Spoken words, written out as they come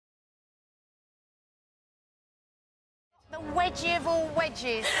The wedgie of all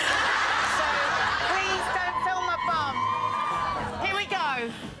wedges. So please don't film my bum. Here we go.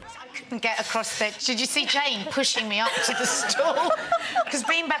 I couldn't get across there. Did you see Jane pushing me up to the stool? Because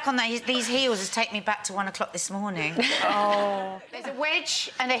being back on these heels has taken me back to 1 o'clock this morning. Oh. There's a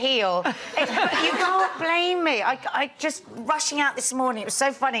wedge and a heel. You can't blame me. I just rushing out this morning. It was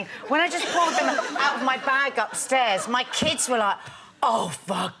so funny. When I just pulled them out of my bag upstairs, my kids were like, oh,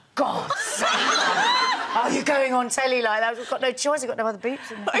 for God's sake. Oh, you're going on telly like that. I've got no choice. I've got no other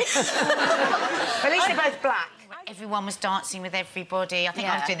boots in there. At least they're both black. Everyone was dancing with everybody. I think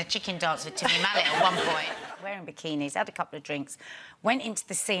I was doing the chicken dance with Timmy Mallet at one point. Wearing bikinis, had a couple of drinks, went into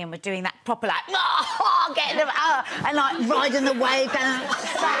the sea and were doing that proper, like, getting them out, and, like, riding the wave down the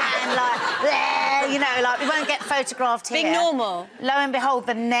sand, like, you know, like, we won't get photographed here. Big normal. Lo and behold,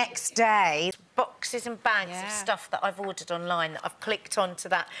 the next day, boxes and bags of stuff that I've ordered online that I've clicked onto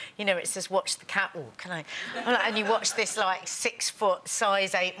that, you know, it says watch the catwalk, can I? And you watch this, like, 6-foot,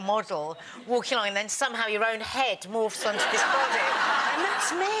 size 8 model walking along, and then somehow your own head morphs onto this body. And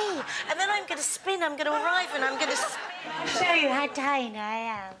that's me. And then I'm going to spin, I'm going to arrive, and I'm going to spin. I'll show you how tiny I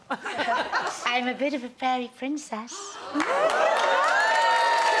am. I'm a bit of a fairy princess.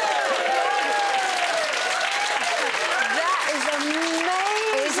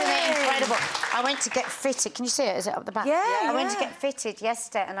 I went to get fitted. Can you see it? Is it up the back? Yeah, I went to get fitted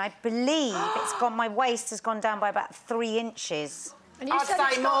yesterday, and I believe it's gone. My waist has gone down by about 3 inches. And you I'd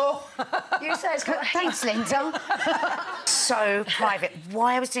say more. You say it's got... Thanks, Linda. So private.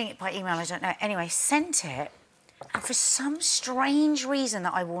 Why I was doing it by email, I don't know. Anyway, sent it, and for some strange reason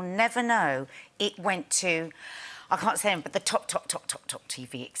that I will never know, it went to... I can't say him, but the top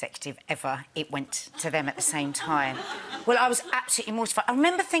TV executive ever, it went to them at the same time. Well, I was absolutely mortified. I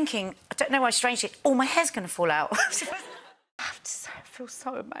remember thinking, I don't know why, strangely, oh, my hair's going to fall out. I have to say, I feel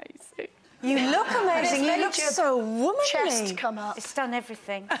so amazing. You look amazing. You look so womanly. Chest come up. It's done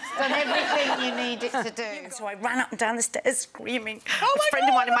everything. It's done everything you need it to do. So I ran up and down the stairs screaming. Oh, a friend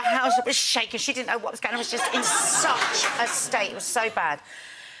of mine in my house was shaking. She didn't know what was going on. I was just in such a state. It was so bad.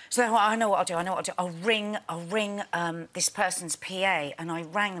 So then, well, I know what I'll do. I'll ring this person's PA, and I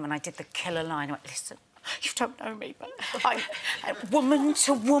rang them and I did the killer line. I went, listen, you don't know me, but I'm woman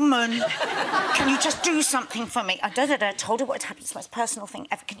to woman. Can you just do something for me? I told her what had happened. It's the most personal thing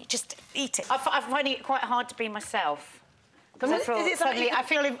ever. Can you just delete it? I'm finding it quite hard to be myself. Because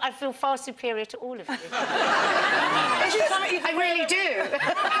I feel far superior to all of you. Is it something I really do.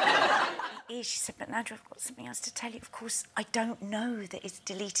 She said, but Nadia, I've got something else to tell you. Of course, I don't know that it's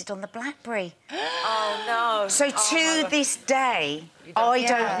deleted on the BlackBerry. Oh, no. So to this day, I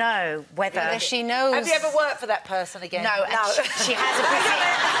don't know whether... she knows... Have you ever worked for that person again? No. She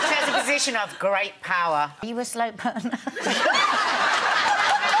has a position of great power. Are you a slow burner?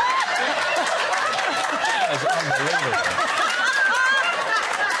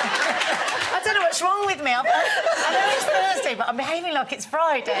 I don't know what's wrong with me. I know it's Thursday, but I'm behaving like it's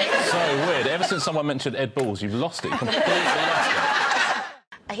Friday. So weird. Ever since someone mentioned Ed Balls, you've lost it. Completely lost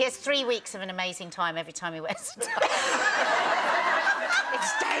it. He has 3 weeks of an amazing time every time he wears a tie. It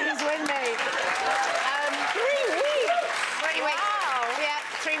stays with me. 3 weeks? 3 weeks. Wow. Yeah,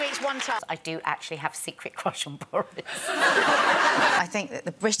 3 weeks, 1 time. I do actually have a secret crush on Boris. I think that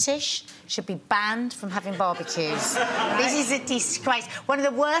the British should be banned from having barbecues. This is a disgrace. One of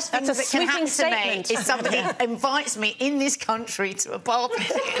the worst things that can happen to me is somebody invites me in this country to a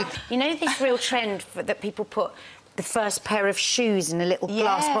barbecue. You know this real trend that people put the first pair of shoes in a little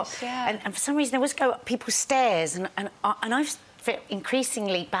glass box? And for some reason, they always go up people's stairs, and I've feel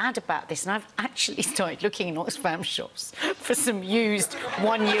increasingly bad about this, and I've actually started looking in Oxfam shops for some used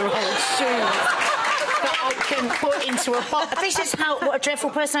 1-year-old shoes that I can put into a box. This is what a dreadful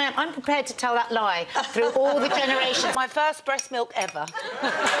person I am. I'm prepared to tell that lie through all the generations. My first breast milk ever. Did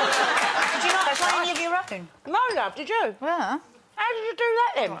you not try any of your own? No, love, did you? Yeah. How did you do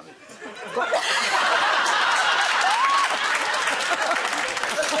that, then?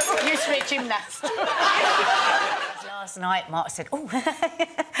 Used to be a gymnast. Last night, Mark said, oh,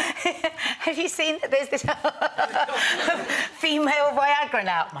 have you seen that there's this female Viagra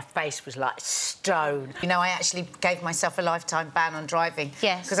now? My face was like stone. You know, I actually gave myself a lifetime ban on driving.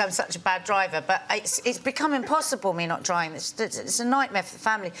 Yes. Because I'm such a bad driver. But it's become impossible, me not driving. It's a nightmare for the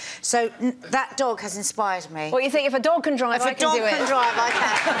family. So that dog has inspired me. Well, you think if a dog can drive, I can do it? If a dog can drive, I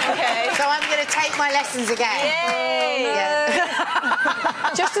can. OK. So I'm going to take my lessons again. Yay!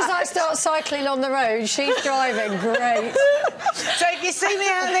 Yeah. Just as I start cycling on the road, she's driving. Great. So if you see me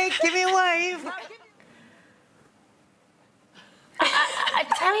out there, give me a wave. I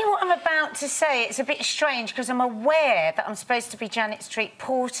tell you what I'm about to say. It's a bit strange because I'm aware that I'm supposed to be Janet Street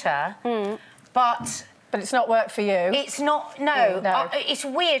Porter, but But it's not worked for you. It's not, no. No. It's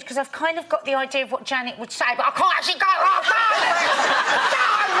weird, because I've kind of got the idea of what Janet would say, but I can't actually go, oh,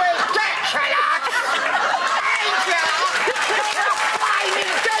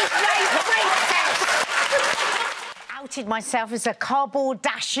 outed myself as a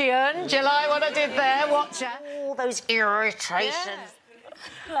Kardashian. Do you like what I did there? Watch her. All those irritations.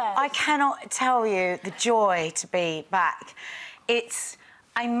 Yeah. I cannot tell you the joy to be back.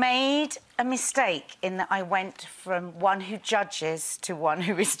 I made a mistake in that I went from one who judges to one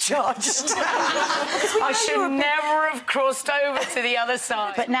who is judged. I should never have crossed over to the other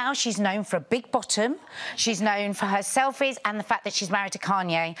side. But now she's known for a big bottom. She's known for her selfies and the fact that she's married to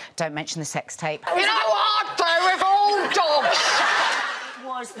Kanye. Don't mention the sex tape. You know what I do with all dogs? It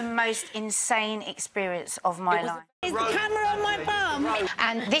was the most insane experience of my life. Is the camera on my bum?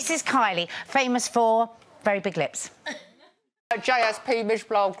 And this is Kylie, famous for very big lips. JSP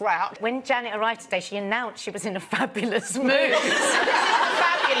Mishblow Grout. When Janet arrived today, she announced she was in a fabulous mood.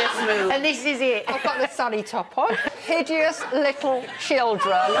 Fabulous mood. And this is it. I've got the sunny top on. Hideous little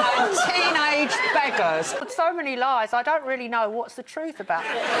children and teenage beggars. So many lies, I don't really know what's the truth about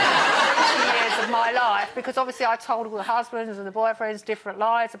 20 years of my life, because obviously I told all the husbands and the boyfriends different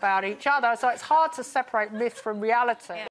lies about each other, so it's hard to separate myth from reality.